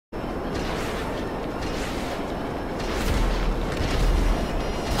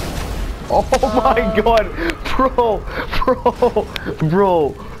Oh my god, bro, bro,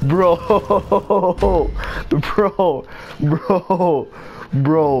 bro, bro, bro,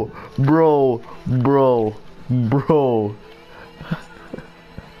 bro, bro, bro, bro,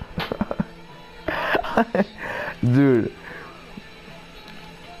 dude.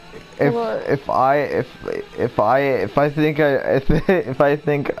 If I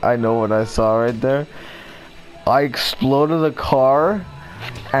think I know what I saw right there, I exploded the car,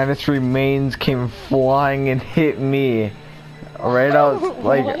 and its remains came flying and hit me right out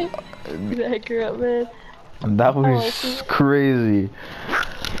like Accurate, man. that was crazy.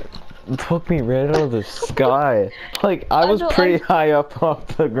 It took me right out of the sky. Like I was pretty high up off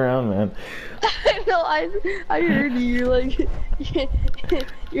the ground, man. I know. I heard you. Like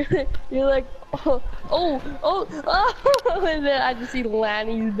you're like oh, and then I just see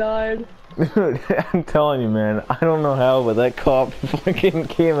Lanny's died. Dude, I'm telling you, man. I don't know how, but that cop fucking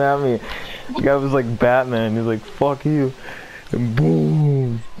came at me. The guy was like Batman. He's like, "Fuck you," and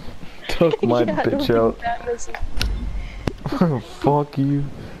boom, took my bitch out. Fuck you.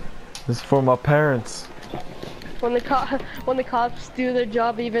 This is for my parents. When the cops do their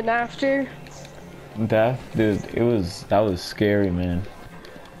job even after. Dude, that was scary, man.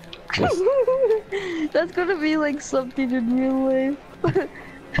 That's gonna be like something in real life.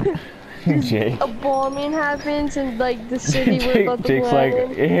 Jake. A bombing happens in like the city we're about to Jake's like,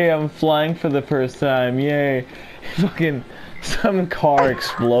 hey, I'm flying for the first time, yay. Fucking some car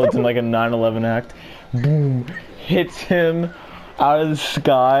explodes in like a 9/11 act. Boom. Hits him out of the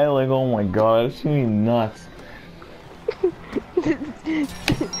sky, like, oh my god, it's gonna be nuts.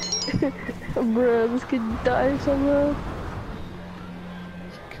 Bro, this could die somehow.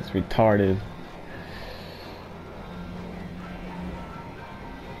 It's retarded.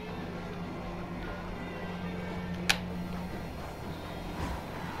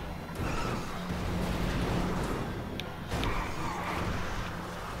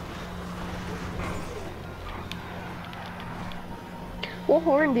 What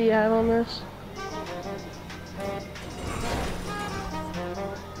horn do you have on this?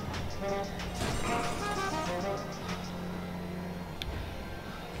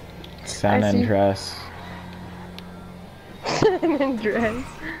 San Andreas. San Andreas.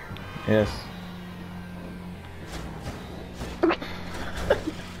 Yes.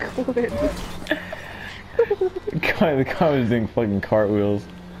 The guy was doing fucking cartwheels.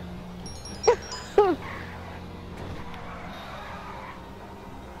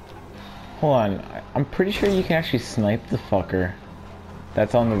 Hold on, I'm pretty sure you can actually snipe the fucker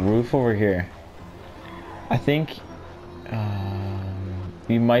that's on the roof over here. I think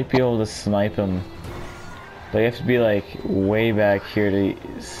you might be able to snipe him, but you have to be like way back here to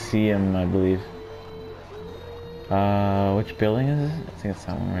see him, I believe. Which building is it? I think it's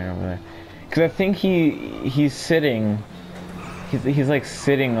that one right over there. Cause I think he's sitting, he's like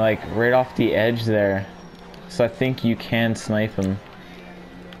sitting like right off the edge there, so I think you can snipe him.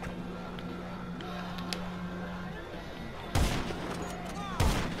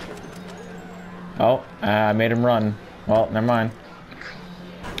 Oh, I made him run. Well, never mind.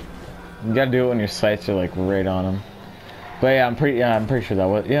 You gotta do it when your sights are like right on him. But yeah, I'm pretty sure that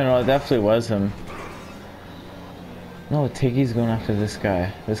was. Yeah, no, it definitely was him. No, Tiggy's going after this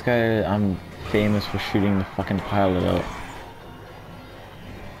guy. This guy, I'm famous for shooting the fucking pilot out.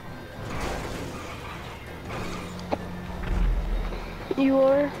 You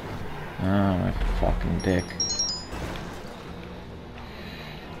are? Oh, my fucking dick.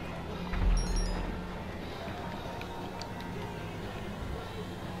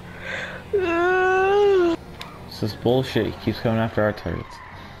 It's this bullshit. He keeps coming after our targets.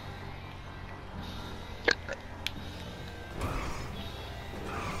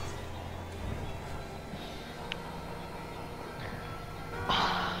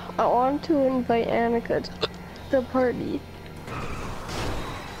 I want to invite Annika to the party.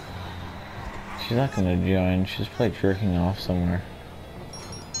 She's not gonna join. She's probably jerking off somewhere.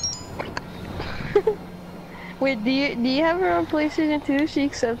 Wait, do you have her on PlayStation 2? She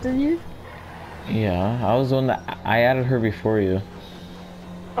accepted you? Yeah, I was the one that I added her before you.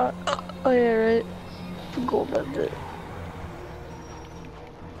 Oh yeah, right. Forgot about that.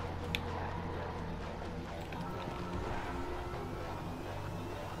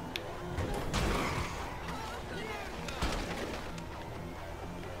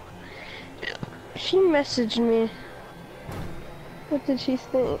 She messaged me. What did she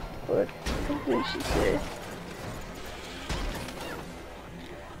think? What did she say?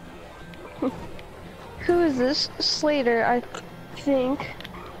 Who is this? Slater, I think.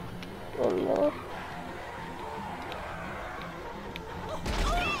 Oh no.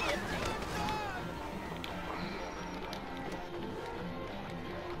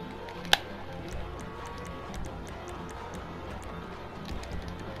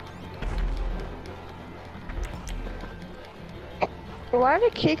 Why'd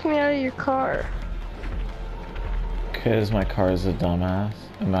it kick me out of your car? Cause my car is a dumbass.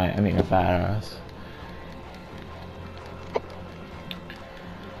 I mean a badass.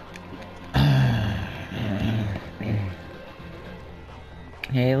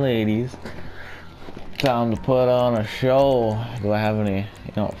 Hey ladies. Time to put on a show. Do I have any?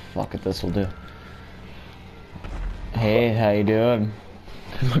 You know what? Fuck it, this will do. Hey, how you doing?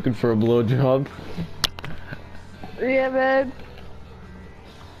 Looking for a blowjob? Yeah, man.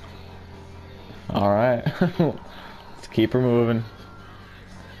 Alright. Let's keep her moving.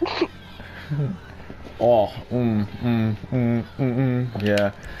 Oh,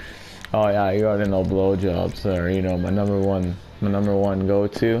 yeah. Oh yeah, you already know blowjobs are, you know, my number one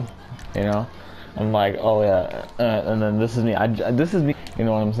go-to, you know? I'm like, oh yeah, and then this is me, this is me, you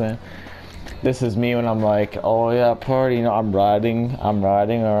know what I'm saying? This is me when I'm like, oh yeah, party, you know, I'm riding,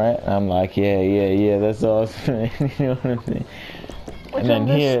 alright? And I'm like, yeah, that's awesome, you know what I'm saying? And then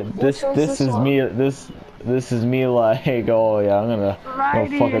here, this is me like, oh yeah, I'm gonna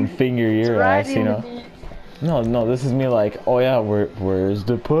fucking finger your ass, you know? No, this is me like, oh yeah, where's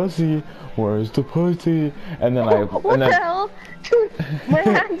the pussy? Where's the pussy? And then What the hell? Dude, my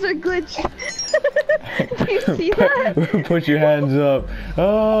hands are glitched. Do you see that? Put your hands up.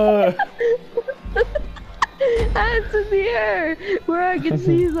 Oh. Hands in the air, where I can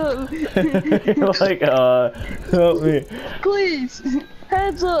see them. Like, help me. Please,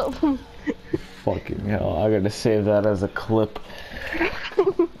 hands up. Fucking hell, I gotta save that as a clip.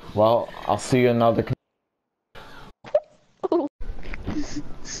 Well, I'll see you another.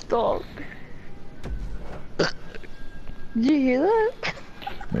 Stop. Did you hear that?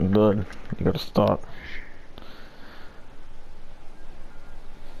 Good. You gotta stop.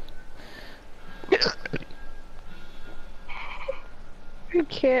 I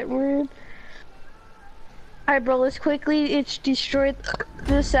can't move. Alright, bro, let's quickly destroy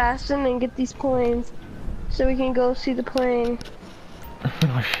the assassin and get these planes so we can go see the plane.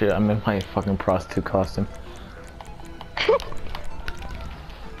 Oh shit, I'm in my fucking prostitute costume.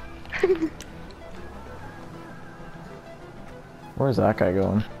 Where's that guy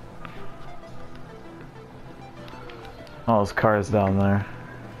going? Oh, his car is down there.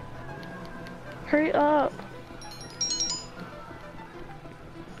 Hurry up.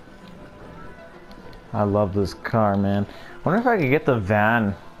 I love this car, man. Wonder if I could get the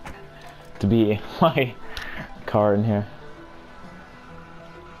van to be my car in here.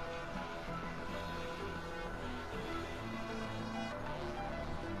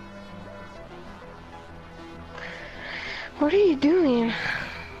 What are you doing?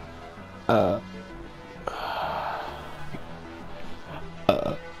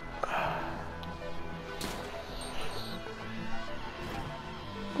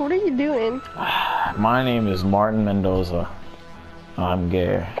 What are you doing? My name is Martin Mendoza. I'm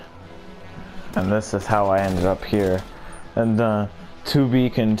gay. And this is how I ended up here. And to be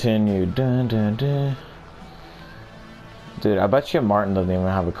continued. Dun, dun, dun. Dude, I bet you Martin doesn't even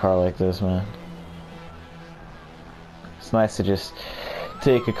have a car like this, man. It's nice to just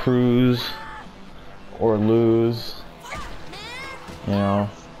take a cruise or lose. You know.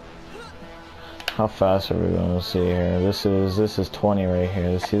 How fast are we gonna see here? This is 20 right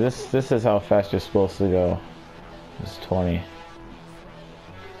here. See, this is how fast you're supposed to go. It's 20.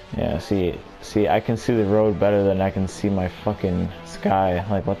 Yeah, see, I can see the road better than I can see my fucking sky.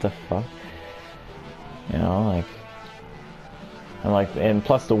 Like, what the fuck? You know, like, and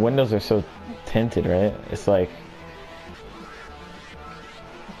plus the windows are so tinted, right? It's like,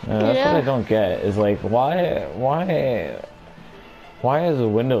 that's what I don't get. Is like, why is the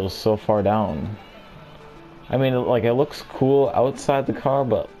windows so far down? I mean, like, it looks cool outside the car,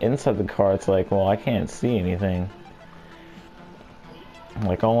 but inside the car, it's like, well, I can't see anything.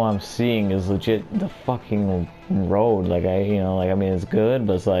 Like, all I'm seeing is legit the fucking road. Like, I mean, it's good,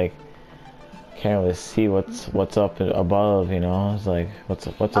 but it's like, can't really see what's up above, you know? It's like, what's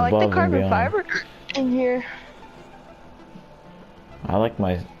above and beyond. I like the carbon fiber in here. I like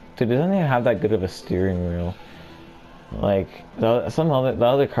my... Dude, it doesn't even have that good of a steering wheel. Like, the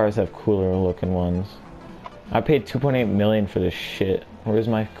other cars have cooler looking ones. I paid 2.8 million for this shit. Where's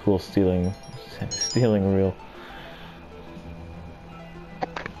my cool steering wheel?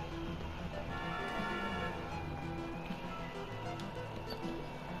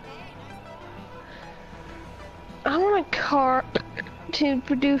 I want a car to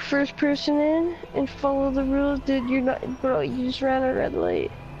do first person in and follow the rules. Dude, you're not, bro, you just ran a red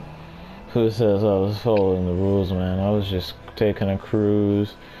light. Who says I was following the rules, man? I was just taking a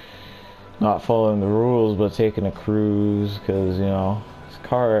cruise. Not following the rules, but taking a cruise, because, you know, this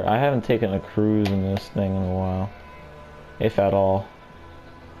car, I haven't taken a cruise in this thing in a while. If at all.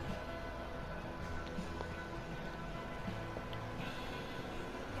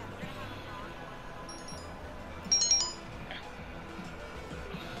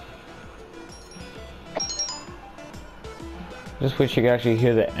 Just wish you could actually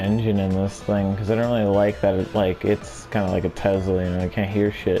hear the engine in this thing, because I don't really like that. It's kind of like a Tesla, you know. I can't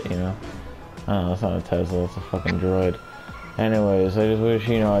hear shit, you know. I don't know, it's not a Tesla, it's a fucking droid. Anyways, I just wish,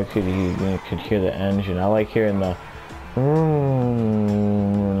 you know, I could hear the engine. I like hearing the.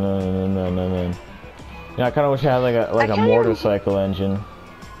 Yeah, I kind of wish I had like a motorcycle engine.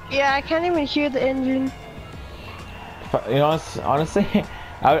 Yeah, I can't even hear the engine. You know, honestly,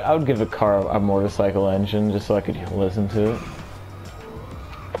 I would give a car a motorcycle engine just so I could listen to it.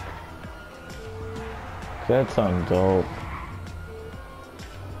 That sounds dope.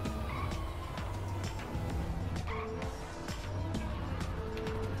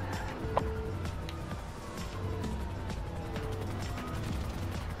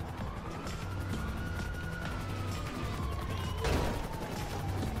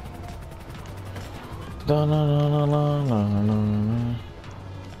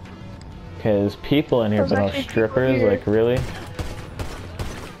 Okay, there's people in here, but no strippers, like really?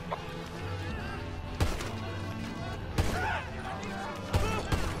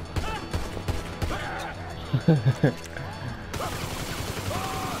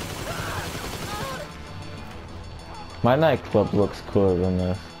 My nightclub looks cooler than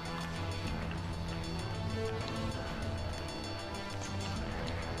this.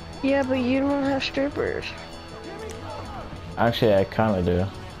 Yeah, but you don't have strippers. Actually, I kinda do.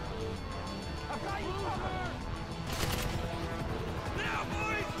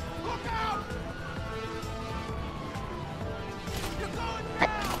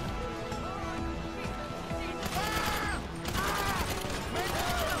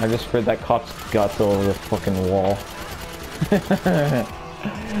 I just spread that cop's guts all over the fucking wall. It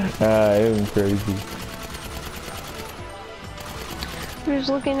was crazy. I'm just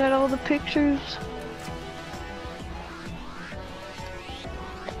looking at all the pictures.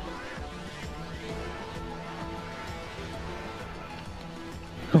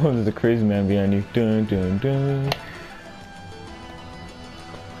 Oh, there's a crazy man behind you. Dun dun dun.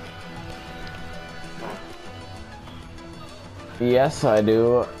 Yes, I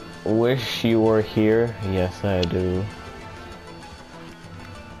do. Wish you were here. Yes, I do.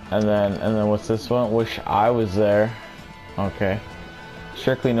 And then what's this one? Wish I was there. Okay.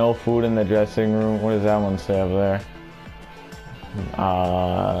 Strictly no food in the dressing room. What does that one say over there?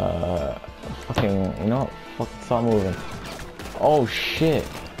 Fucking, you know, fuck, stop moving. Oh shit.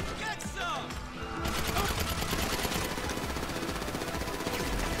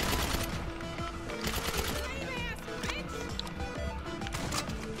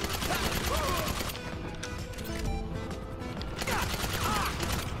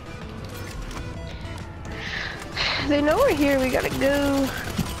 They know we're here, we gotta go.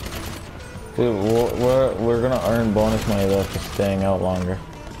 Dude, we're gonna earn bonus money though for staying out longer.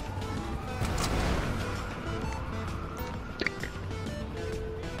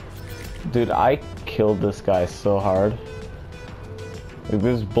 Dude, I killed this guy so hard. Like,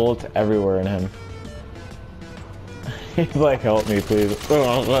 there's bullets everywhere in him. He's like, help me, please. You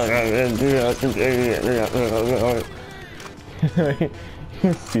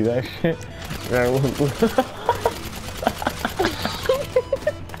see that shit?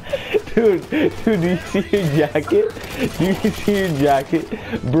 Dude, do you see your jacket? Do you see your jacket?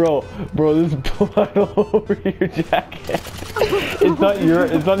 Bro, there's blood all over your jacket.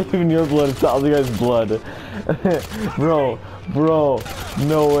 It's not even your blood, it's the other guy's blood. Bro,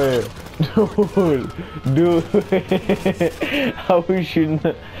 no way. Dude, how are we shooting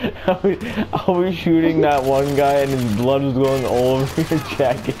that one guy and his blood was going all over your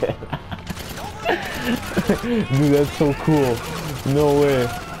jacket? Dude, that's so cool. No way.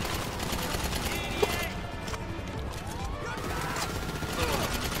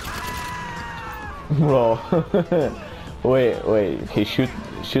 Bro, wait, okay, shoot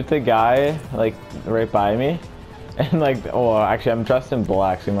the guy, like, right by me, and like, oh, actually, I'm dressed in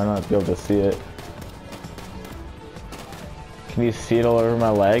black, so you might not be able to see it. Can you see it all over my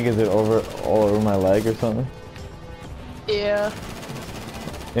leg? Is it all over my leg or something? Yeah.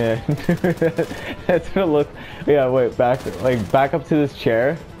 Yeah, that's what it looks. Yeah, wait, back up to this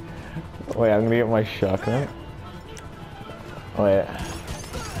chair. Wait, I'm gonna get my shotgun. Wait,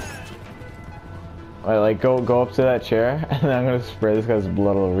 like go up to that chair, and then I'm gonna spray this guy's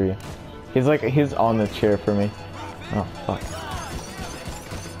blood all over you. He's on the chair for me. Oh fuck.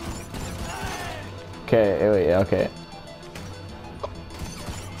 Okay, wait, yeah, okay.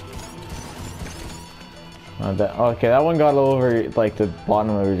 Okay, that one got over like the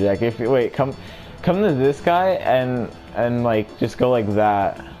bottom of your jacket. If you wait, come to this guy and like just go like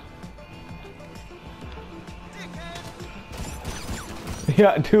that.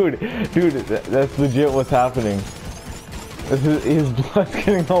 Yeah, dude, that's legit what's happening. His blood's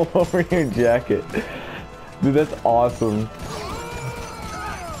getting all over your jacket. Dude, that's awesome.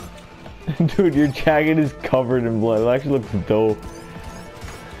 Dude, your jacket is covered in blood. It actually looks dope.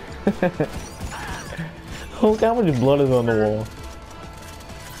 Look how much blood is on the wall.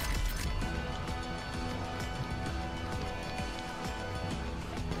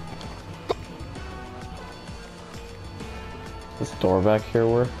 Does this door back here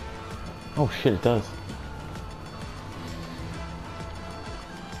work? Oh shit, it does.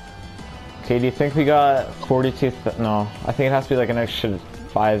 Okay, do you think we got 42? No, I think it has to be like an extra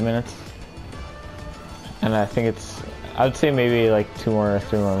 5 minutes. And I think it's, I'd say maybe like 2 more or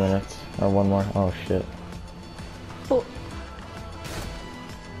 3 more minutes. Or 1 more. Oh shit. Oh.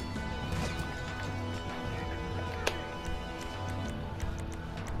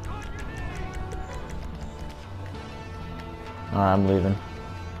 Alright, I'm leaving.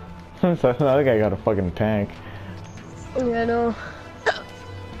 So I think I got a fucking tank. Yeah, I know.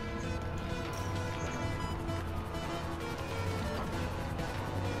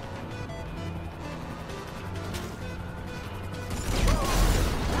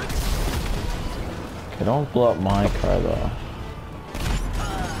 Okay, don't blow up my car though.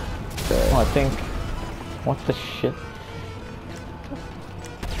 Okay. Oh, I think. What the shit?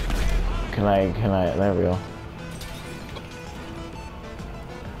 Can I, there we go.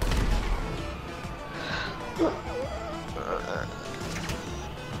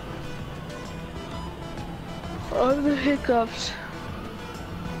 Oh, the hiccups.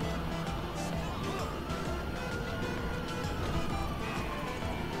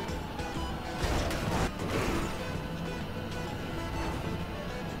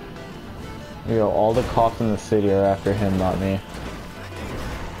 Yo, all the cops in the city are after him, not me.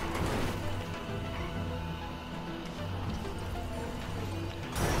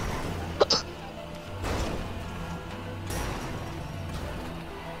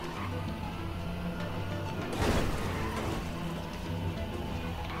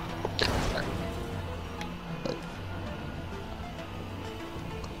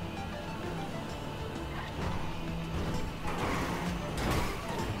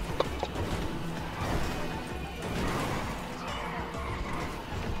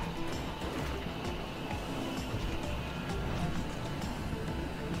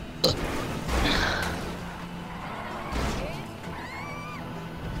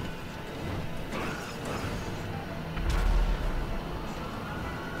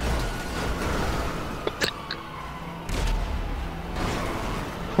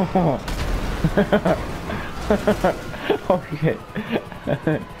 Oh shit.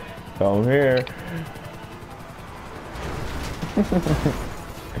 Come here.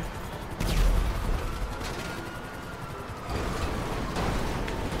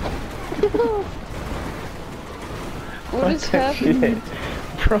 What is happening?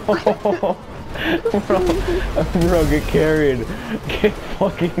 Bro. Bro, get carried. Get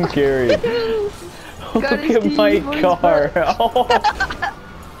fucking carried. Look at my car. Oh.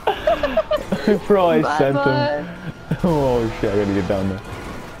 Bro, I sent him. Oh shit, I gotta get down there.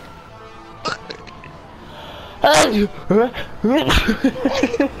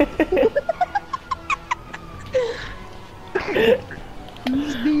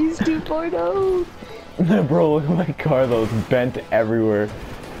 These 2.0. Bro, look at my car though, it's bent everywhere.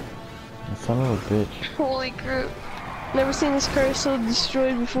 Son of a bitch. Holy crap. Never seen this car so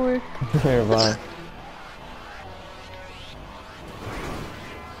destroyed before. There, bye.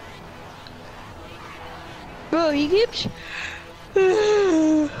 Bro, he keeps...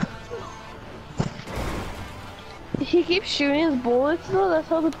 he keeps shooting his bullets though, that's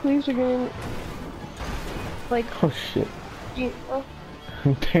how the police are getting... Like... Oh shit. Ding.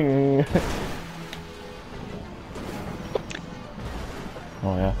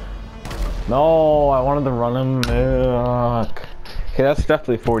 Oh yeah. No, I wanted to run him. Ugh. Okay, that's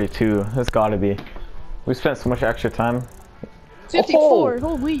definitely 42. That's gotta be. We spent so much extra time. 54, oh,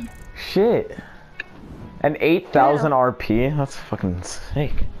 holy. Shit. And 8,000 RP? That's fucking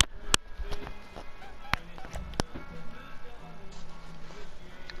sick.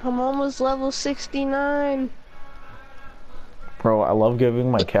 I'm almost level 69. Bro, I love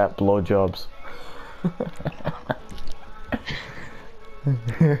giving my cat blowjobs.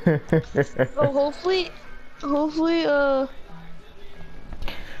 Oh, hopefully,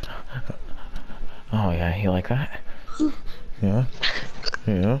 Oh yeah, you like that? Yeah.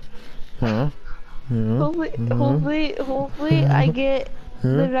 Yeah. Yeah. Yeah. Hopefully I get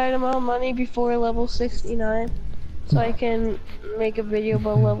the right amount of money before level 69. So I can make a video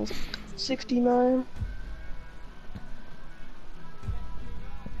about level 69.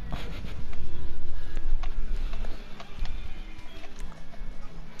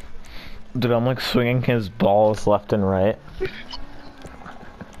 Dude, I'm like swinging his balls left and right.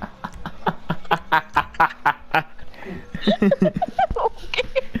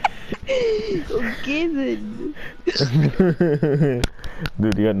 Okay then.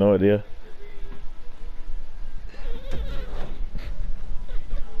 Dude, you got no idea.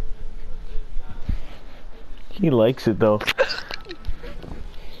 He likes it though.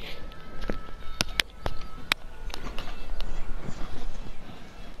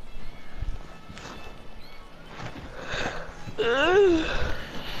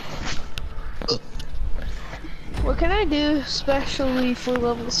 What can I do especially for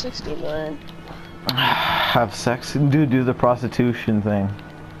level 69? Have sex? Dude, do the prostitution thing.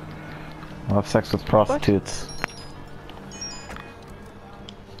 I'll have sex with prostitutes.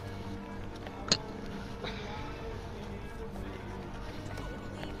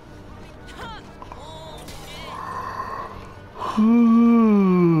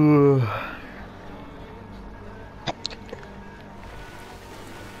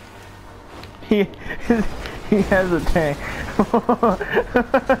 he he has a tank.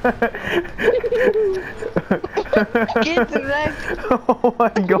 Get the wreck. Oh my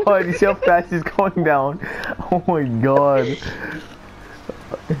god, you see how fast he's going down? Oh my god.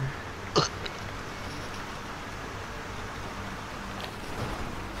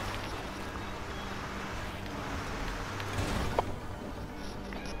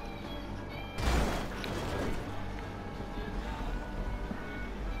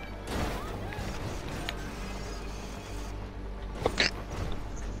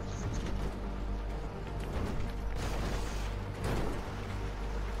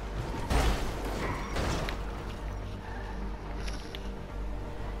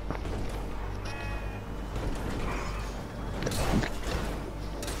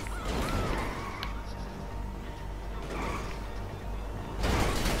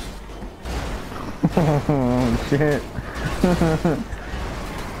 Oh shit.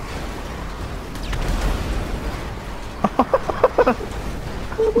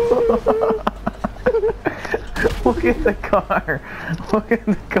 Look at the car. Look at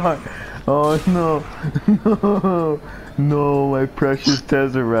the car. Oh no. No. No, my precious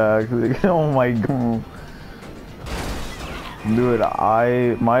Tesseract. Oh my god.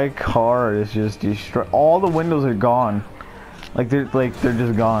 Dude, my car is just destroyed. All the windows are gone. They're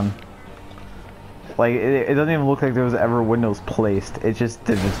just gone. Like it doesn't even look like there was ever windows placed. They're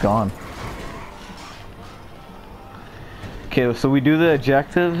just gone. Okay, so we do the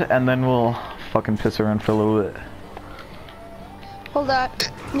objective and then we'll fucking piss around for a little bit. Hold on.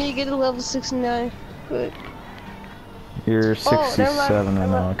 Need to get to level 69. Good. You're Oh, 67 right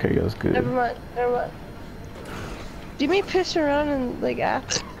never now. mind. Okay, that's good. Never mind. Do you mean piss around and like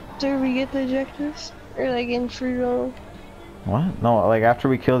after we get the objectives? Or like in free roll? What? No, like after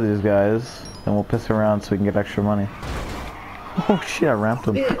we kill these guys, then we'll piss around so we can get extra money. Oh shit, I ramped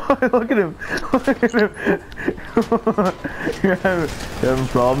him. Yeah. Look at him. Look at him. you having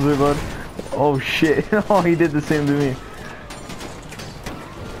problems there, bud? Oh shit. Oh, he did the same to me.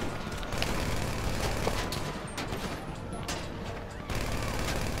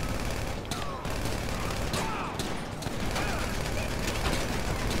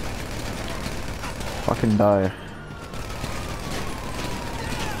 Fucking die.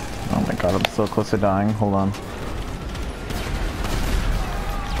 Oh my god, I'm so close to dying. Hold on.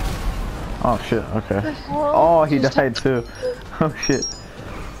 Oh shit, okay. Oh, he died too. Oh shit.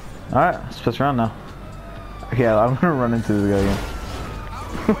 Alright, let's piss around now. Yeah, I'm gonna run into this guy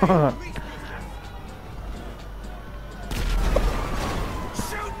again.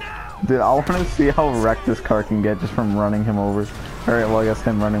 Dude, I wanna see how wrecked this car can get just from running him over. Alright, well I guess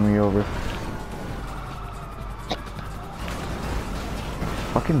him running me over.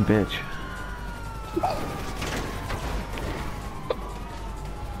 Fucking bitch.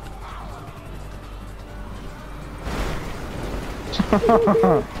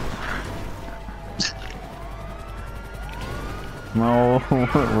 No,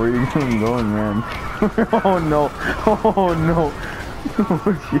 where are you going, man? Oh no, oh no,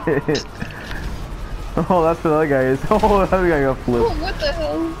 oh shit. Oh, that's the other guy is. Oh, the other guy got flipped. Oh, what the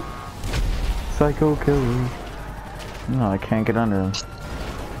hell? Psycho killer. No, I can't get under him.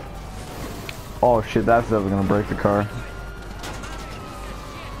 Oh shit, that's definitely gonna break the car.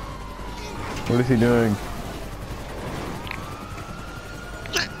 What is he doing?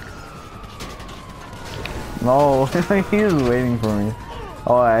 No, he's waiting for me.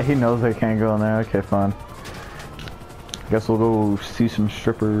 Oh, he knows I can't go in there. Okay, fine. Guess we'll go see some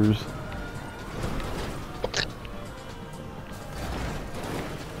strippers.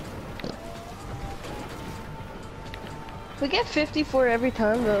 We get 54 every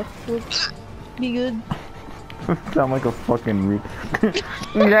time though. We'll be good. Sound like a fucking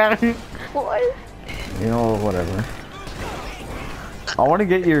yeah. What? You know, whatever. I want to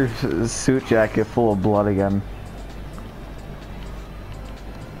get your suit jacket full of blood again.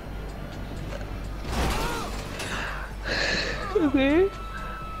 Okay.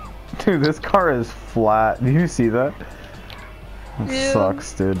 Dude, this car is flat. Do you see that? It Yeah.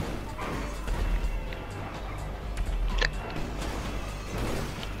 sucks, dude.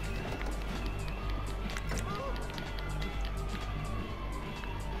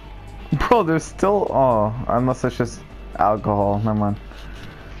 Bro, there's still... Oh, unless it's just alcohol. Never mind.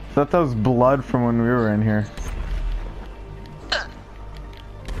 I thought that was blood from when we were in here.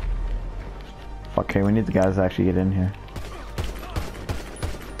 Okay, we need the guys to actually get in here.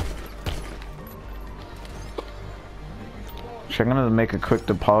 I'm gonna make a quick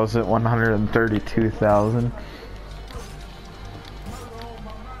deposit, 132,000.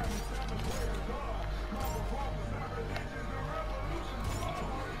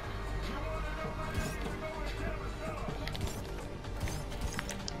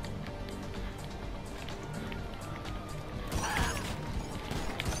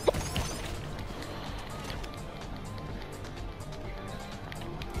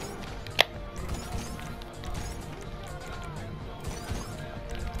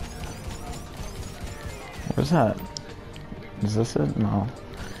 Where's that? Is this it? No.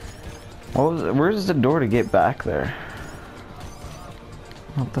 What was it? Where's the door to get back there?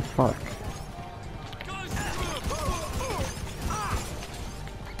 What the fuck?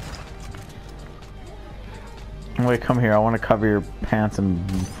 Wait, come here. I want to cover your pants in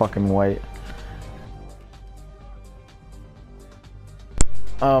fucking white.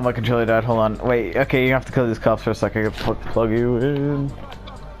 Oh, my controller died. Hold on. Wait, okay, you have to kill these cops for a second. I can plug you in.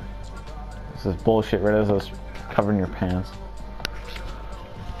 This is bullshit right as I was covering your pants.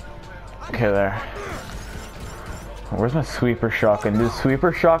 Okay, there. Where's my sweeper shotgun? Dude,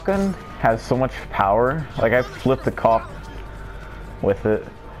 sweeper shotgun has so much power. Like, I flipped the cop with it.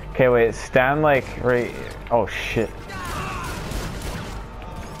 Okay, wait, stand like right... Oh, shit.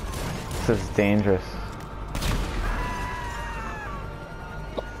 This is dangerous.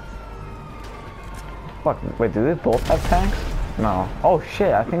 Fuck, wait, do they both have tanks? No. Oh,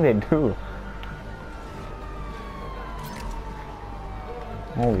 shit, I think they do.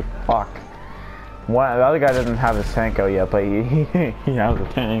 Holy fuck. One, the other guy doesn't have his tank out yet, but he has a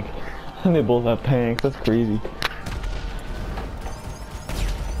tank. And they both have tanks, that's crazy.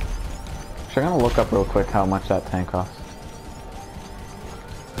 So I'm gonna look up real quick how much that tank costs.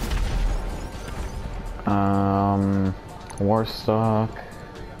 Warstock.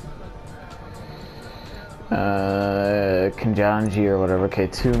 Kanjanji or whatever. Okay,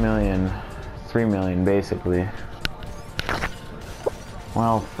 2 million. 3 million basically.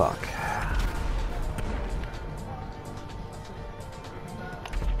 Well, fuck.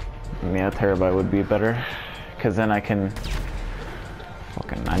 Yeah, a terabyte would be better. Cause then I can...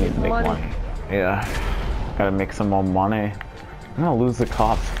 Fucking, I need to make money. Yeah. Gotta make some more money. I'm gonna lose the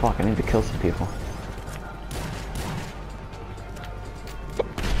cops. Fuck, I need to kill some people.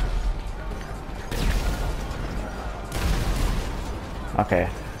 Okay.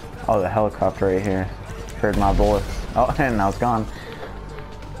 Oh, the helicopter right here. Heard my bullets. Oh, and now it's gone.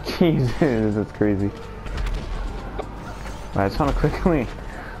 Jesus, that's crazy. I just want to quickly...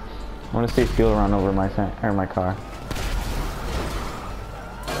 I want to see fuel run over my car.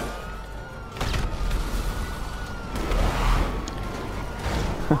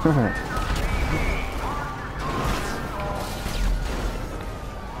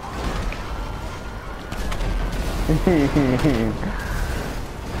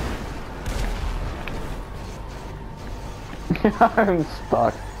 I'm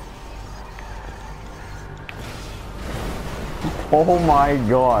stuck. Oh my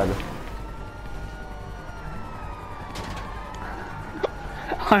god.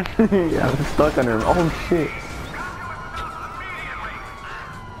 I'm stuck under him. Oh shit.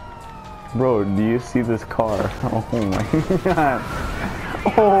 Bro, do you see this car? Oh my god.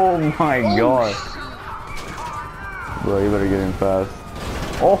 Oh my god. Bro, you better get in fast.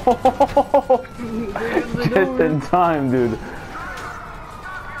 Oh, just in time, dude.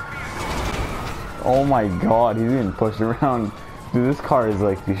 Oh my god, he's getting pushed around. Dude, this car is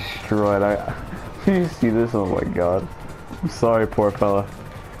like destroyed. Do you see this? Oh my god. I'm sorry, poor fella.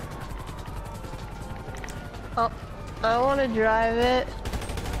 Oh, I want to drive it.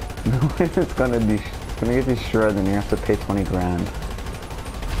 It's gonna get destroyed, and you have to pay 20 grand.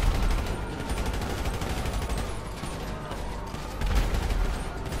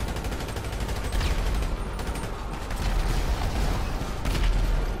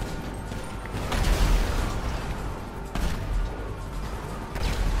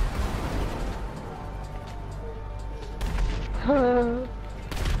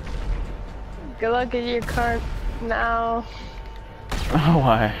 Good luck in your car now. Oh,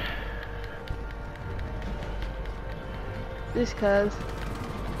 why? Just cause.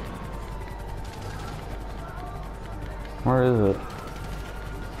 Where is it?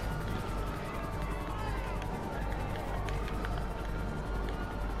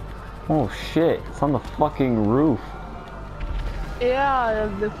 Oh shit, it's on the fucking roof. Yeah,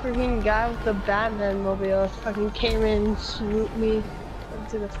 the freaking guy with the Batman mobile fucking came in and swooped me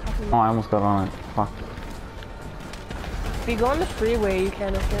into the fucking... Oh, I almost got on it. Fuck. If you go on the freeway, you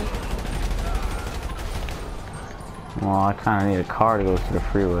can, I think. Well, I kinda need a car to go to the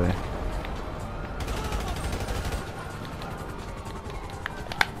freeway.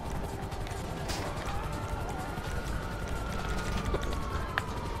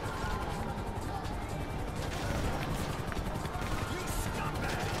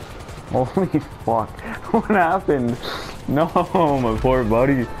 Holy fuck. What happened? No, my poor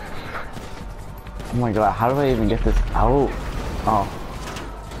buddy. Oh my god, how do I even get this out? Oh.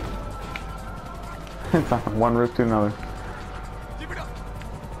 It's on one roof to another.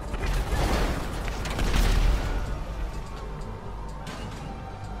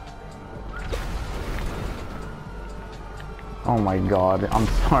 Oh my god, I'm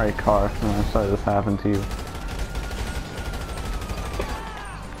sorry, car. I'm sorry this happened to you.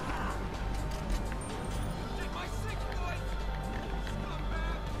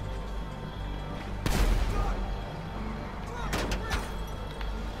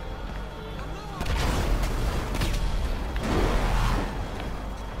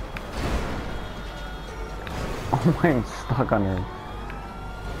 Oh my, I'm stuck on her.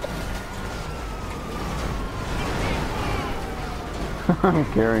 I'm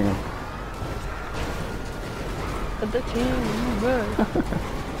carrying him. But the team,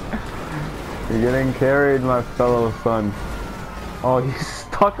 You're getting carried, my fellow son. Oh, he's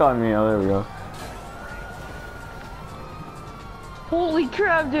stuck on me. Oh, there we go. Holy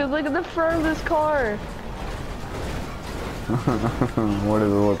crap, dude, look at the front of this car. What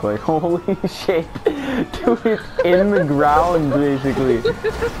does it look like? Holy shit. Dude, it's in the ground, basically.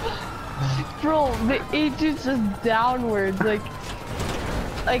 Bro, the H is just downwards, like,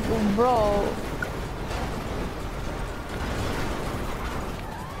 bro.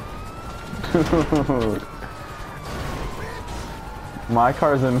 Dude. My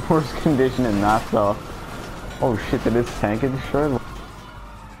car's in worse condition than that, though. Oh shit, did his tank get destroyed?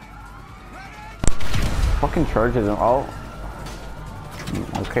 Fucking charges him. Oh.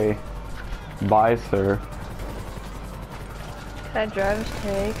 Okay. Bye, sir. Can I drive his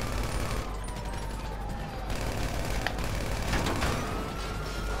tank?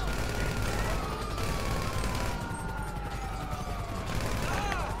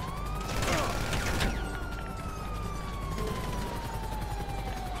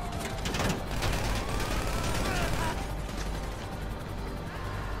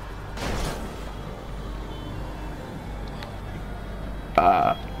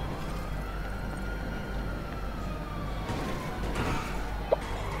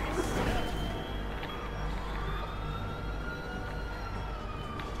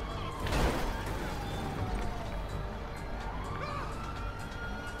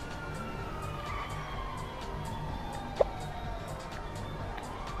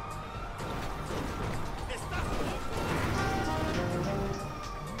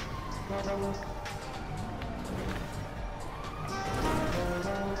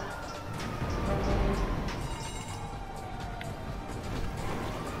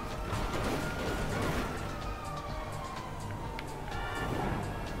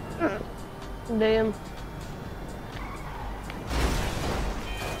 Damn.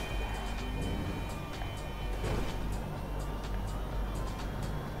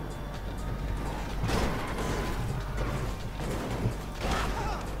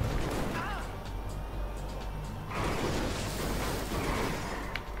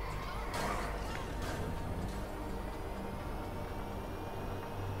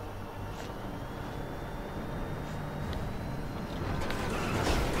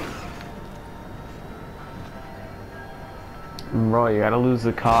 Bro, you gotta lose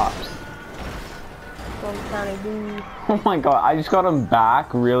the cops. What I'm trying to do. Oh my god, I just got him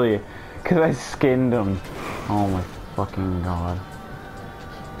back, really? Because I skinned him. Oh my fucking god.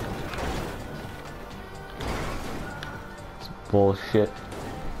 It's bullshit.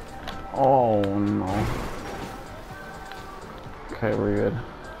 Oh no. Okay, we're good.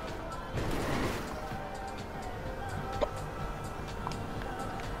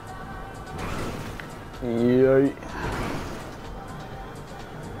 Yay.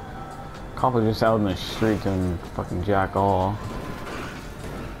 Cop was just out in the street doing fucking jack all.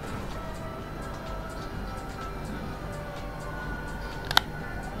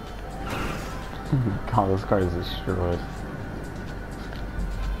 God, this car is destroyed.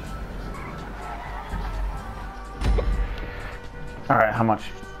 Alright, how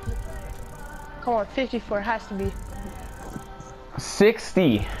much? Come on, 54 has to be.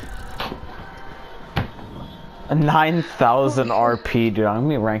 60. 9,000 RP, dude. I'm gonna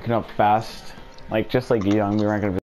be ranking up fast. Like, just like you, I'm gonna be ranking up